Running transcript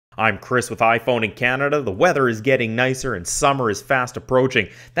I'm Chris with iPhone in Canada. The weather is getting nicer and summer is fast approaching.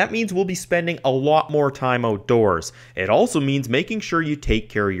 That means we'll be spending a lot more time outdoors. It also means making sure you take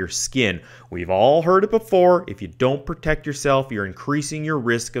care of your skin. We've all heard it before, if you don't protect yourself, you're increasing your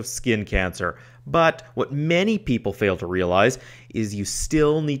risk of skin cancer. But what many people fail to realize is you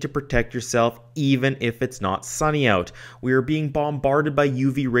still need to protect yourself even if it's not sunny out. We are being bombarded by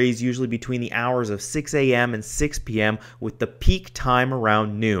UV rays usually between the hours of 6 a.m. and 6 p.m. with the peak time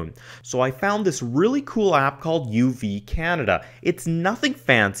around noon. So I found this really cool app called UV Canada. It's nothing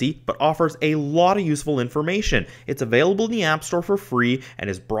fancy but offers a lot of useful information. It's available in the App Store for free and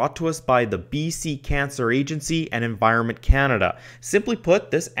is brought to us by the BC Cancer Agency and Environment Canada. Simply put,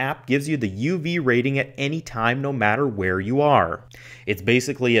 this app gives you the UV rating at any time no matter where you are. It's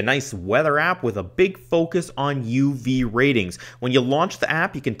basically a nice weather app with a big focus on UV ratings. When you launch the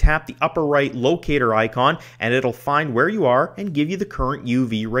app, you can tap the upper right locator icon and it'll find where you are and give you the current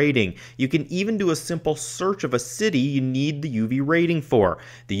UV rating. You can even do a simple search of a city you need the UV rating for.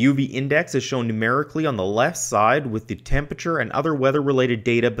 The UV index is shown numerically on the left side with the temperature and other weather-related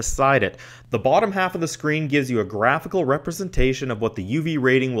data beside it. The bottom half of the screen gives you a graphical representation of what the UV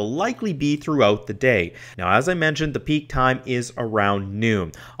rating will likely be throughout the day. Now, as I mentioned, the peak time is around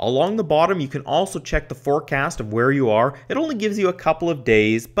noon. Along the bottom, you can also check the forecast of where you are. It only gives you a couple of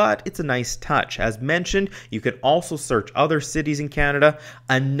days, but it's a nice touch. As mentioned, you can also search other cities in Canada.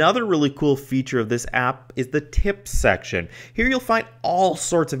 Another really cool feature of this app is the tips section. Here you'll find all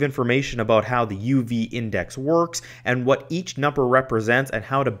sorts of information about how the UV index works and what each number represents and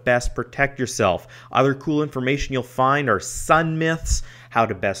how to best protect yourself. Other cool information you'll find are sun myths, how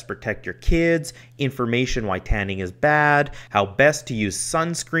to best protect your kids, information why tanning is bad, how best to use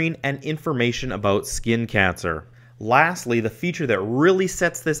sunscreen, and information about skin cancer. Lastly, the feature that really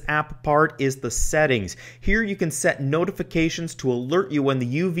sets this app apart is the settings. Here you can set notifications to alert you when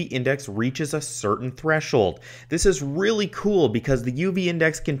the UV index reaches a certain threshold. This is really cool because the UV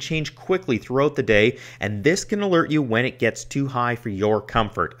index can change quickly throughout the day, and this can alert you when it gets too high for your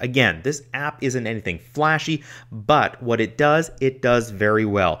comfort. Again, this app isn't anything flashy, but what it does very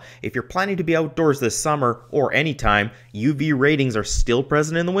well. If you're planning to be outdoors this summer or anytime, UV ratings are still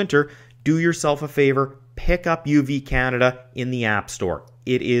present in the winter, do yourself a favor, pick up UV Canada in the App Store.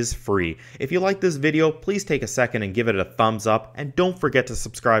 It is free. If you like this video, please take a second and give it a thumbs up, and don't forget to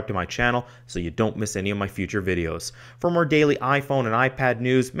subscribe to my channel so you don't miss any of my future videos. For more daily iPhone and iPad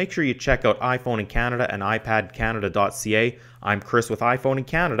news, make sure you check out iPhone in Canada and iPadcanada.ca. I'm Chris with iPhone in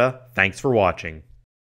Canada. Thanks for watching.